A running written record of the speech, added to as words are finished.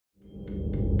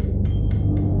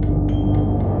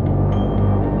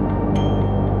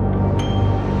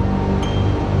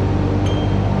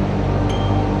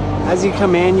As you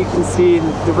come in, you can see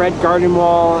the Red Garden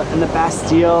Wall and the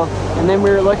Bastille. And then we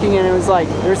were looking and it was like,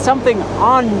 there's something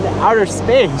on outer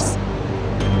space.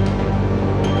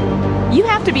 You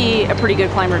have to be a pretty good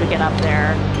climber to get up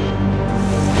there.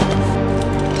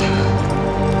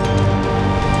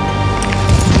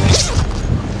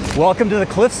 Welcome to the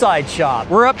Cliffside Shop.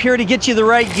 We're up here to get you the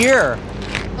right gear.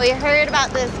 We heard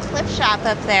about this cliff shop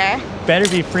up there. Better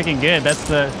be freaking good. That's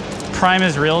the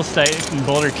primest real estate in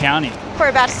Boulder County. We're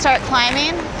about to start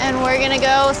climbing and we're gonna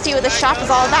go see what the shop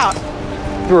is all about.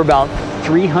 We're about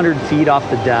 300 feet off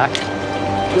the deck.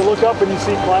 You look up and you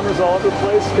see climbers all over the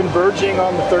place converging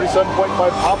on the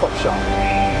 37.5 pop-up shop.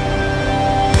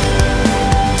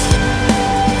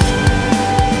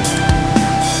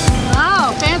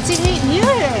 Wow, fancy meeting you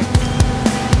here.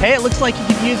 Hey, it looks like you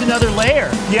could use another layer.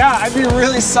 Yeah, I'd be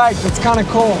really psyched. It's kind of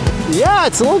cold. Yeah,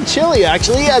 it's a little chilly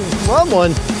actually. I'd love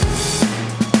one.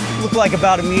 Look like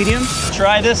about a medium.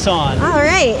 Try this on. All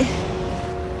right.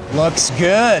 Looks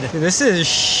good. This is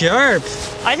sharp.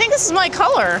 I think this is my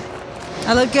color.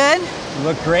 I look good? You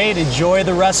look great. Enjoy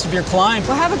the rest of your climb.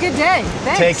 Well, have a good day.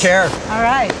 Thanks. Take care. All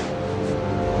right.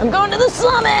 I'm going to the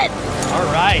summit.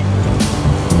 All right.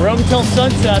 We're open until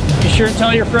sunset. Be sure to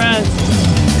tell your friends.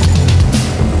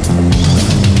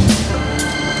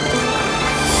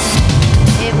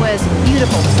 It was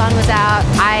beautiful. The sun was out.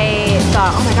 I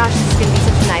thought, oh my gosh, this is going to be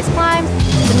such a nice climb.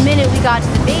 The minute we got to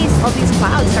the base, all these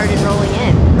clouds started rolling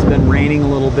in. It's been raining a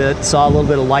little bit. Saw a little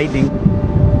bit of lightning.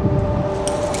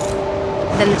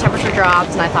 Then the temperature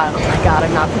dropped, and I thought, oh my god,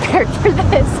 I'm not prepared for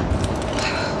this.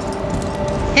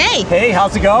 Hey! Hey,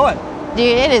 how's it going?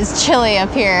 Dude, it is chilly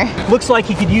up here. Looks like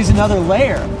you could use another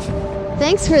layer.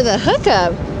 Thanks for the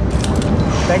hookup.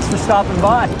 Thanks for stopping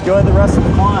by. Enjoy the rest of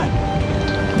the climb.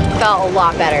 Felt a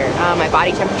lot better. My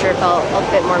body temperature felt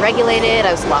a bit more regulated.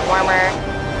 I was a lot warmer.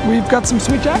 We've got some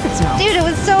sweet jackets now. Dude, it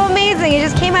was so amazing. It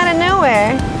just came out of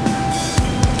nowhere.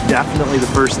 Definitely the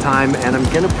first time, and I'm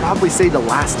gonna probably say the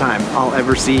last time I'll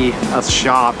ever see a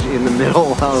shop in the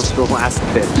middle of the last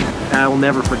pitch. And I will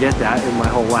never forget that in my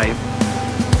whole life.